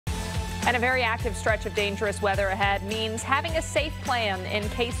And a very active stretch of dangerous weather ahead means having a safe plan in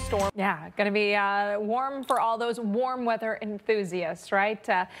case storm. Yeah, going to be warm for all those warm weather enthusiasts, right?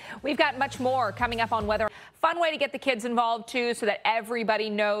 We've got much more coming up on weather. Fun way to get the kids involved, too, so that everybody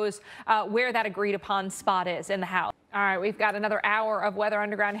knows where that agreed upon spot is in the house. All right, we've got another hour of Weather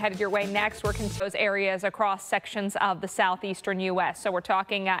Underground headed your way next. We're into those areas across sections of the southeastern U.S. So we're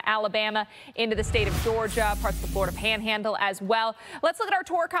talking Alabama into the state of Georgia, parts of the Florida Panhandle as well. Let's look at our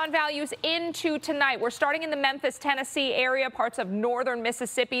Torcon values into tonight. We're starting in the Memphis, Tennessee area, parts of northern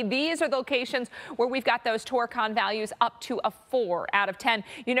Mississippi. These are the locations where we've got those Torcon values up to a 4 out of 10.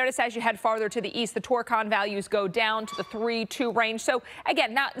 You notice as you head farther to the east, the Torcon values go down to the 3-2 range. So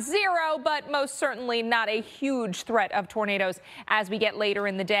again, not 0, but most certainly not a huge threat of tornadoes as we get later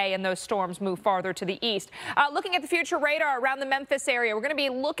in the day and those storms move farther to the east. Looking at the future radar around the Memphis area, we're going to be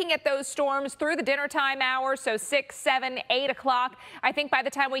looking at those storms through the dinner time hour, so 6, 7, 8 o'clock. I think by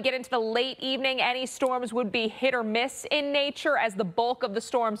the time we get into the late evening, any storms would be hit or miss in nature as the bulk of the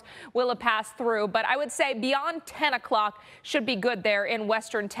storms will have passed through. But I would say beyond 10 o'clock should be good there in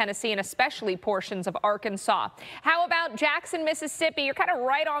western Tennessee and especially portions of Arkansas. How about Jackson, Mississippi? You're kind of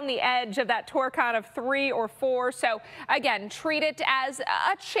right on the edge of that Torcon of 3 or 4. So again, treat it as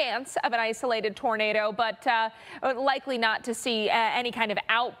a chance of an isolated tornado, but likely not to see any kind of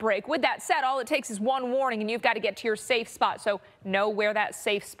outbreak. With that said, all it takes is one warning and you've got to get to your safe spot. So know where that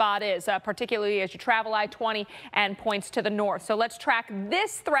safe spot is, particularly as you travel I-20 and points to the north. So let's track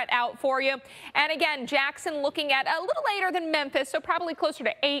this threat out for you. And again, Jackson looking at a little later than Memphis, so probably closer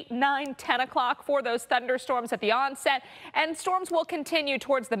to 8, 9, 10 o'clock for those thunderstorms at the onset. And storms will continue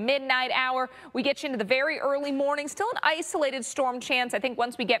towards the midnight hour. We get you into the very early morning. Still an isolated storm chance. I think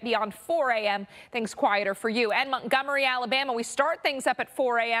once we get beyond 4 a.m., things quieter for you. And Montgomery, Alabama, we start things up at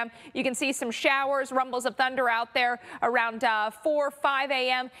 4 a.m. You can see some showers, rumbles of thunder out there around 4, 5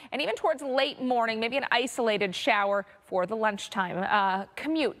 a.m. and even towards late morning, maybe an isolated shower for the lunchtime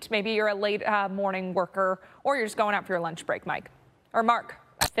commute. Maybe you're a late morning worker or you're just going out for your lunch break, Mike or Mark.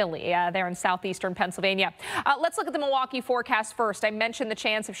 Philly, there in southeastern Pennsylvania. Let's look at the Milwaukee forecast first. I mentioned the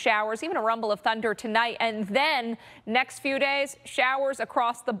chance of showers, even a rumble of thunder tonight, and then next few days, showers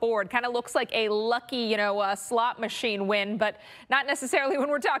across the board. Kind of looks like a lucky, slot machine win, but not necessarily when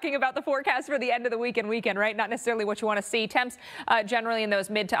we're talking about the forecast for the end of the weekend, right? Not necessarily what you want to see. Temps generally in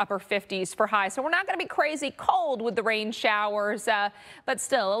those mid to upper 50s for high, so we're not going to be crazy cold with the rain showers, but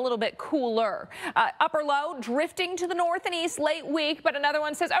still a little bit cooler. Upper low drifting to the north and east late week, but another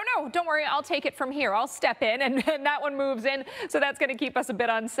one says, oh no, don't worry, I'll take it from here. I'll step in, and that one moves in. So that's going to keep us a bit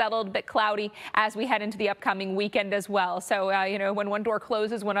unsettled, a bit cloudy as we head into the upcoming weekend as well. So, when one door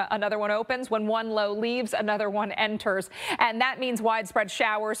closes, when another one opens, when one low leaves, another one enters. And that means widespread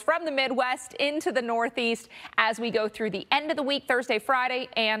showers from the Midwest into the Northeast as we go through the end of the week, Thursday, Friday,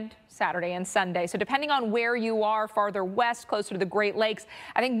 and Saturday and Sunday. So depending on where you are, farther west, closer to the Great Lakes,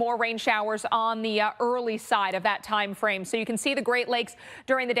 I think more rain showers on the early side of that time frame. So you can see the Great Lakes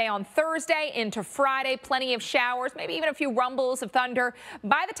during the day on Thursday into Friday, plenty of showers, maybe even a few rumbles of thunder.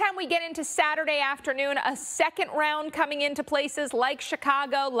 By the time we get into Saturday afternoon, a second round coming into places like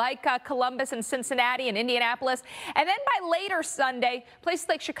Chicago, like Columbus and Cincinnati and Indianapolis. And then by later Sunday, places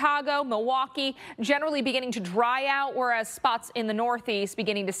like Chicago, Milwaukee, generally beginning to dry out, whereas spots in the Northeast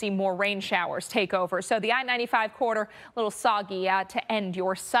beginning to see more rain showers take over. So the I-95 corridor, a little soggy to end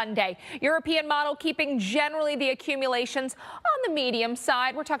your Sunday. European model keeping generally the accumulations on the medium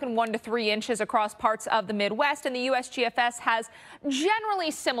side. We're talking 1 to 3 inches across parts of the Midwest, and the USGFS has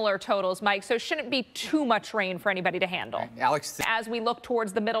generally similar totals, Mike, so shouldn't be too much rain for anybody to handle. Right, Alex, as we look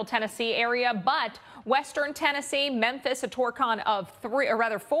towards the middle Tennessee area, but western Tennessee, Memphis, a Torcon of 3, or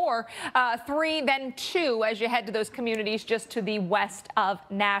rather 4, 3, then 2 as you head to those communities just to the west of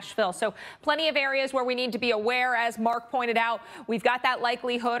Nashville. So plenty of areas where we need to be aware. As Mark pointed out, we've got that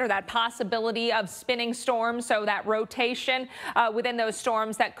likelihood or that possibility of spinning storms, so that rotation within those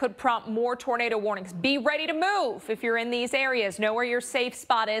storms that could prompt more tornado warnings. Be ready to move if you're in these areas. Know where your safe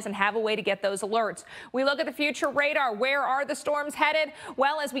spot is and have a way to get those alerts. We look at the future radar. Where are the storms headed?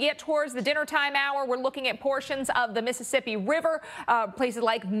 Well, as we get towards the dinner time hour, we're looking at portions of the Mississippi River, places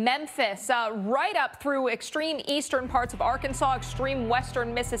like Memphis, right up through extreme eastern parts of Arkansas, extreme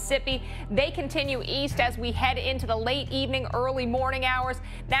western Mississippi. They continue east as we head into the late evening, early morning hours.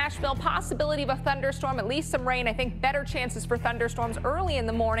 Nashville, possibility of a thunderstorm, at least some rain. I think better chances for thunderstorms early in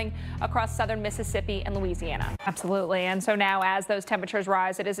the morning across southern Mississippi and Louisiana. Absolutely. And so now as those temperatures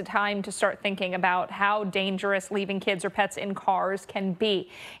rise, it is a time to start thinking about how dangerous leaving kids or pets in cars can be.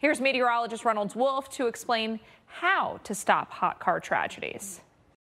 Here's meteorologist Reynolds Wolf to explain how to stop hot car tragedies.